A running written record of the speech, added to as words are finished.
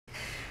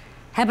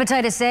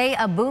Hepatitis A,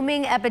 a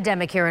booming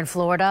epidemic here in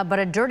Florida, but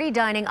a Dirty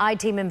Dining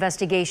I-Team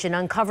investigation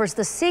uncovers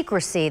the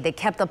secrecy that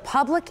kept the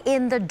public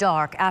in the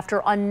dark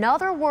after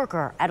another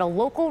worker at a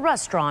local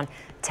restaurant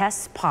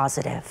tests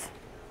positive.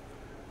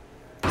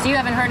 So you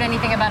haven't heard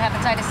anything about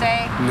hepatitis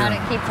A? No. How to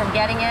keep from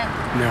getting it?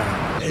 No.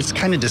 It's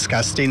kind of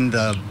disgusting,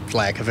 the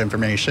lack of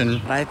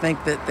information. I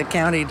think that the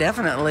county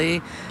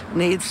definitely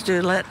needs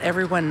to let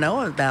everyone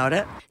know about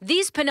it.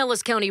 These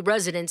Pinellas County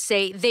residents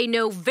say they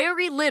know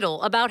very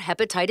little about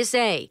hepatitis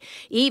A,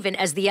 even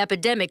as the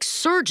epidemic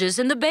surges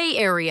in the Bay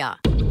Area.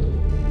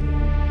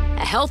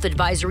 A health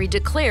advisory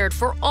declared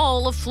for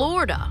all of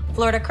Florida.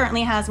 Florida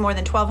currently has more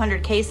than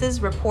 1,200 cases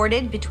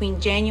reported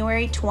between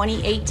January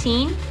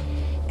 2018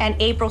 and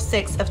April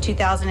 6th of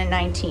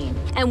 2019.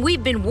 And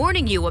we've been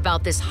warning you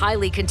about this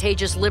highly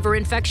contagious liver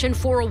infection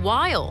for a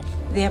while.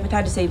 The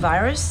hepatitis A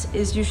virus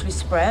is usually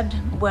spread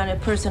when a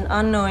person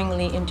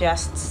unknowingly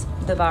ingests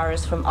the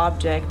virus from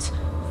objects,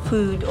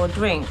 food, or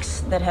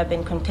drinks that have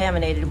been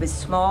contaminated with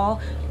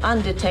small,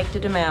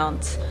 undetected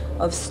amounts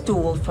of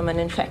stool from an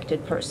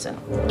infected person.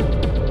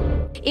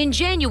 In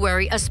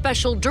January, a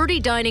special Dirty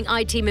Dining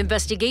I-Team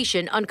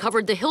investigation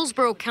uncovered the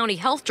Hillsborough County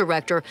Health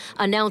Director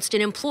announced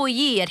an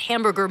employee at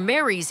Hamburger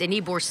Mary's in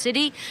Ybor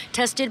City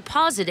tested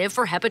positive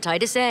for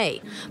hepatitis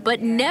A,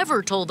 but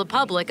never told the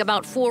public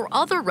about 4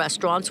 other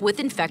restaurants with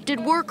infected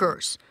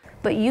workers.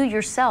 But you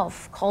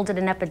yourself called it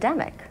an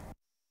epidemic.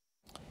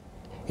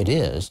 It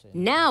is.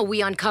 Now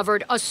we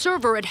uncovered a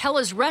server at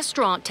Hella's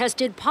restaurant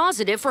tested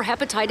positive for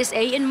hepatitis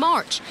A in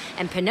March,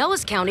 and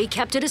Pinellas County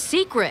kept it a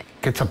secret.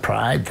 It's a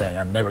pride thing.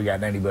 I've never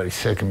gotten anybody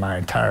sick in my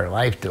entire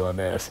life doing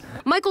this.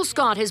 Michael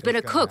Scott has been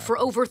a cook for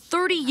over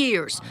 30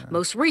 years,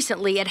 most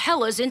recently at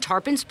Hella's in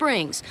Tarpon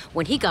Springs,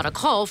 when he got a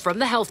call from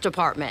the health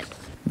department.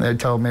 They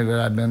told me that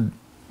I'd been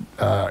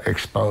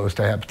exposed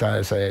to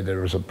hepatitis A. There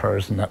was a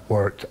person that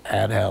worked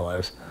at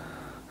Hella's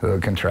who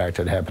had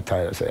contracted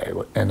hepatitis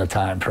A in the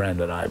time frame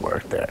that I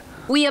worked there.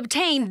 We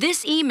obtained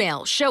this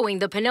email showing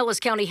the Pinellas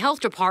County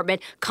Health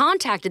Department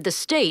contacted the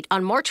state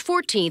on March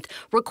 14th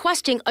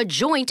requesting a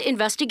joint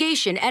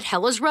investigation at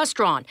Hella's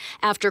restaurant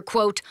after,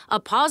 quote, a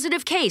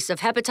positive case of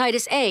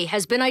hepatitis A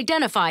has been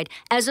identified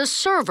as a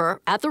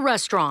server at the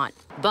restaurant.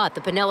 But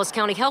the Pinellas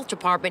County Health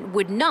Department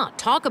would not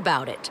talk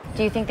about it.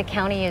 Do you think the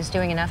county is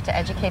doing enough to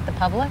educate the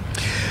public?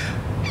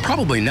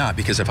 Probably not,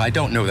 because if I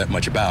don't know that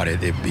much about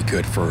it, it'd be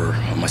good for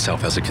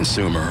myself as a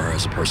consumer or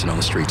as a person on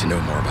the street to know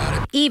more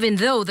about it. Even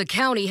though the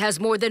county has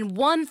more than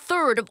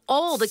 1/3 of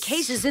all the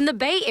cases in the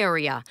Bay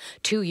Area.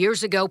 2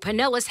 years ago,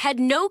 Pinellas had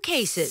no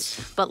cases.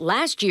 But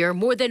last year,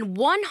 more than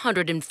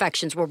 100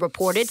 infections were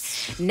reported.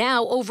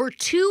 Now over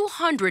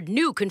 200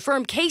 new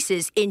confirmed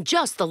cases in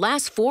just the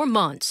last 4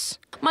 months.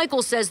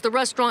 Michael says the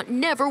restaurant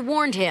never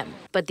warned him.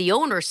 But the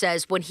owner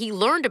says when he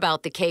learned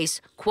about the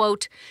case,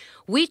 quote,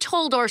 we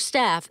told our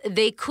staff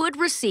they could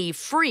receive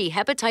free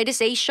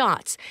hepatitis A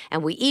shots,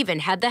 and we even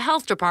had the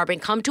health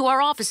department come to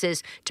our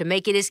offices to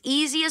make it as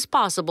easy as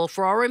possible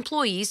for our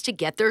employees to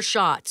get their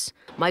shots.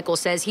 Michael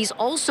says he's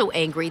also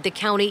angry the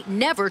county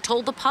never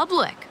told the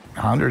public.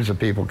 Hundreds of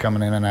people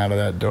coming in and out of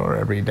that door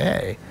every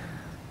day.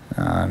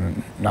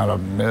 Not a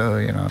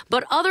million, you know.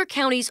 But other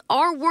counties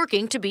are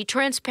working to be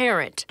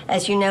transparent.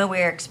 As you know,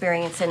 we're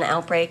experiencing an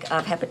outbreak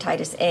of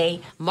hepatitis A.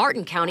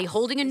 Martin County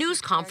holding a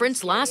news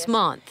conference last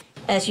month.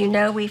 As you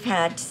know, we've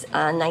had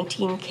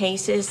 19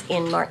 cases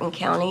in Martin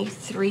County,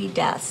 3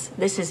 deaths.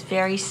 This is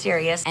very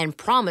serious. And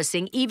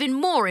promising even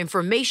more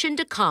information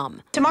to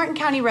come. To Martin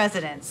County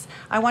residents,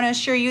 I want to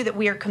assure you that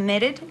we are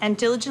committed and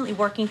diligently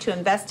working to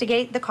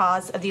investigate the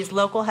cause of these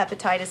local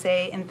hepatitis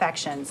A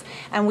infections,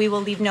 and we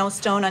will leave no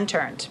stone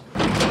unturned.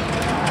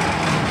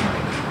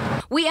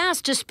 We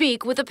asked to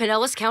speak with the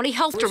Pinellas County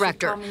Health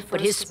Director, but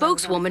his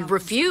spokeswoman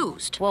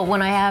refused. Well,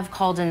 when I have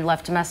called and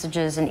left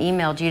messages and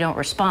emailed, you don't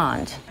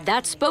respond.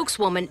 That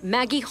spokeswoman,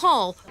 Maggie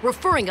Hall,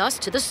 referring us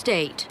to the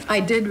state.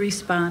 I did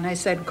respond. I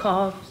said,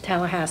 call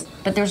Tallahassee.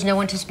 But there's no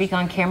one to speak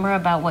on camera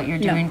about what you're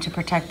doing to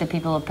protect the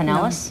people of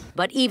Pinellas? No.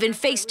 But even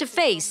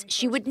face-to-face,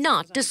 she would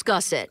not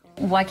discuss it.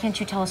 Why can't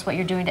you tell us what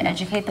you're doing to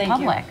educate the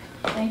public?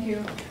 Thank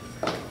you.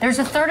 There's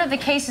 1/3 of the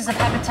cases of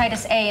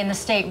hepatitis A in the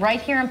state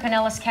right here in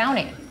Pinellas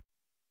County.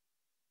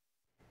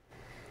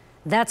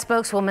 That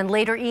spokeswoman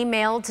later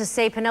emailed to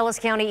say Pinellas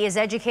County is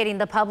educating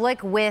the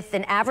public with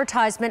an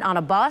advertisement on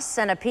a bus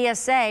and a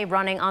PSA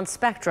running on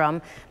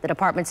Spectrum. The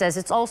department says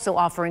it's also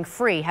offering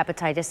free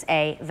hepatitis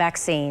A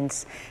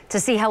vaccines. To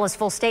see Hella's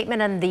full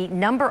statement and the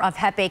number of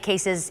Hep A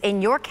cases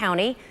in your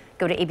county,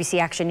 go to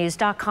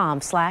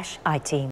abcactionnews.com/iTeam.